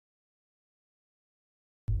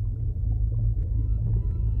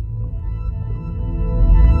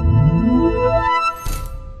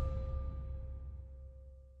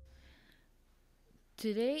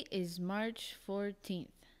Today is March 14th,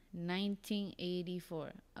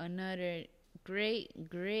 1984. Another great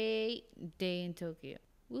day in Tokyo.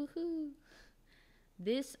 Woohoo!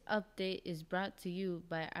 This update is brought to you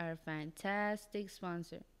by our fantastic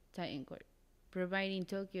sponsor, Titan Corp, providing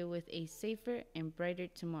Tokyo with a safer and brighter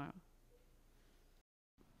tomorrow.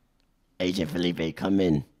 Agent Felipe, come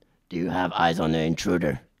in. Do you have eyes on the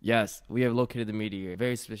intruder? Yes, we have located the meteor.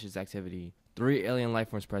 Very suspicious activity. 3 alien life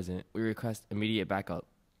forms present. We request immediate backup.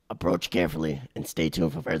 Approach carefully and stay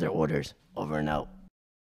tuned for further orders. Over and out.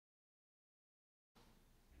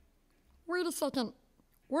 Wait a second.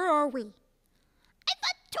 Where are we? I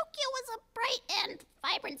thought Tokyo was a bright and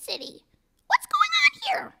vibrant city. What's going on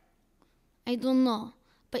here? I don't know,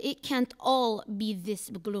 but it can't all be this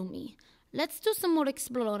gloomy. Let's do some more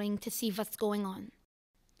exploring to see what's going on.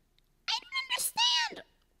 I don't understand.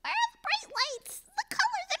 Where are the bright lights, the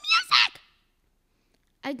color, the music?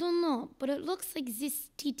 I don't know, but it looks like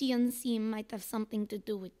this TTNC might have something to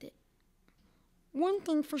do with it. One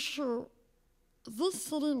thing for sure. This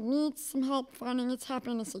city needs some help finding its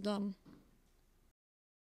happiness again.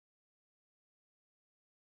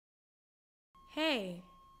 Hey,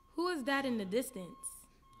 who is that in the distance?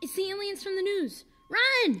 It's the aliens from the news.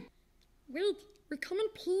 Run! Wait, we come in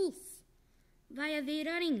peace. Why are they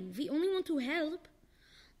running? We only want to help.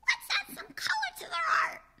 Let's add some color to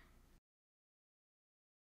their art.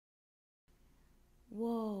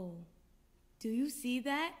 Whoa, do you see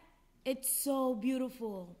that? It's so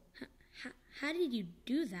beautiful. How did you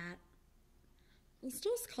do that? It's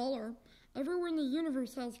just color. Everywhere in the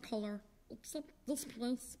universe has color, except this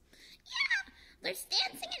place. Yeah, there's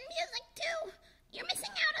dancing and music too. You're missing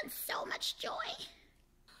out on so much joy.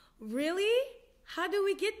 Really? How do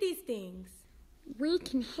we get these things? We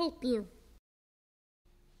can help you.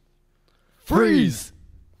 Freeze!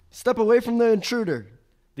 Step away from the intruder.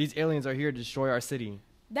 These aliens are here to destroy our city.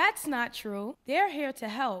 That's not true. They're here to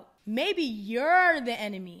help. Maybe you're the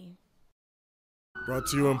enemy. Brought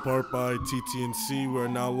to you in part by TTNC. We're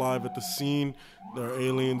now live at the scene. There are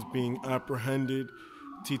aliens being apprehended.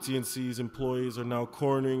 TTNC's employees are now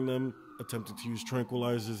cornering them, attempting to use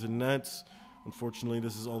tranquilizers and nets. Unfortunately,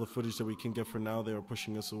 this is all the footage that we can get for now. They are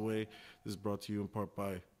pushing us away. This is brought to you in part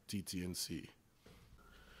by TTNC.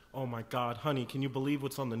 Oh my God, honey, can you believe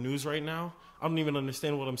what's on the news right now? I don't even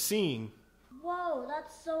understand what I'm seeing. Whoa,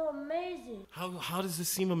 that's so amazing. How does this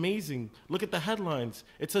seem amazing? Look at the headlines.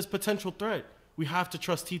 It says potential threat. We have to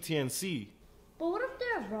trust TTNC. But what if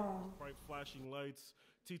they're wrong? Bright flashing lights.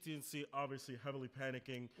 TTNC obviously heavily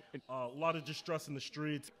panicking. A lot of distress in the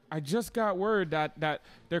streets. I just got word that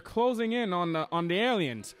they're closing in on the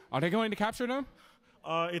aliens. Are they going to capture them?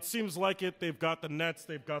 It seems like it. They've got the nets.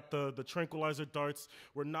 They've got the tranquilizer darts.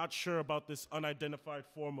 We're not sure about this unidentified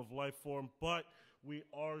form of life form, but we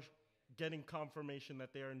are getting confirmation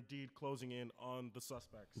that they are indeed closing in on the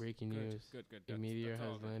suspects. Breaking news. Good. A meteor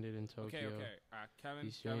has landed in Tokyo. Okay. Kevin,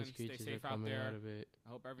 These strange stay creatures safe are out coming there. out of it. I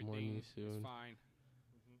hope everything is fine.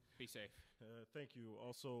 Be safe. Thank you.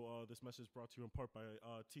 Also, this message brought to you in part by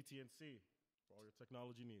TTNC for all your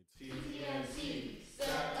technology needs. TTNC, set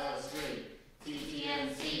us free.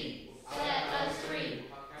 TTNC, set us free.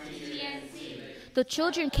 TTNC. The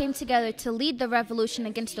children came together to lead the revolution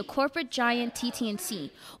against the corporate giant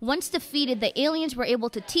TTNC. Once defeated, the aliens were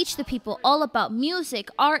able to teach the people all about music,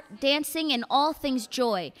 art, dancing, and all things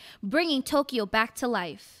joy, bringing Tokyo back to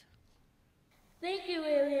life. Thank you,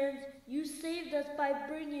 aliens. You saved us by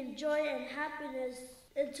bringing joy and happiness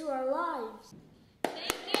into our lives.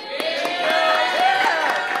 Thank you.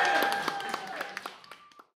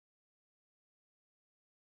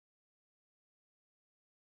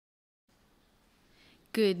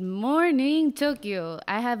 Good morning, Tokyo.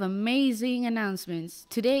 I have amazing announcements.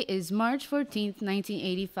 Today is March 14th,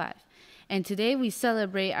 1985, and today we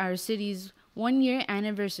celebrate our city's 1-year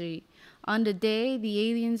anniversary. On the day,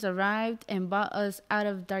 the aliens arrived and brought us out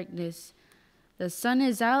of darkness. The sun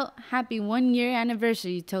is out. Happy 1-year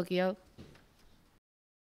anniversary, Tokyo.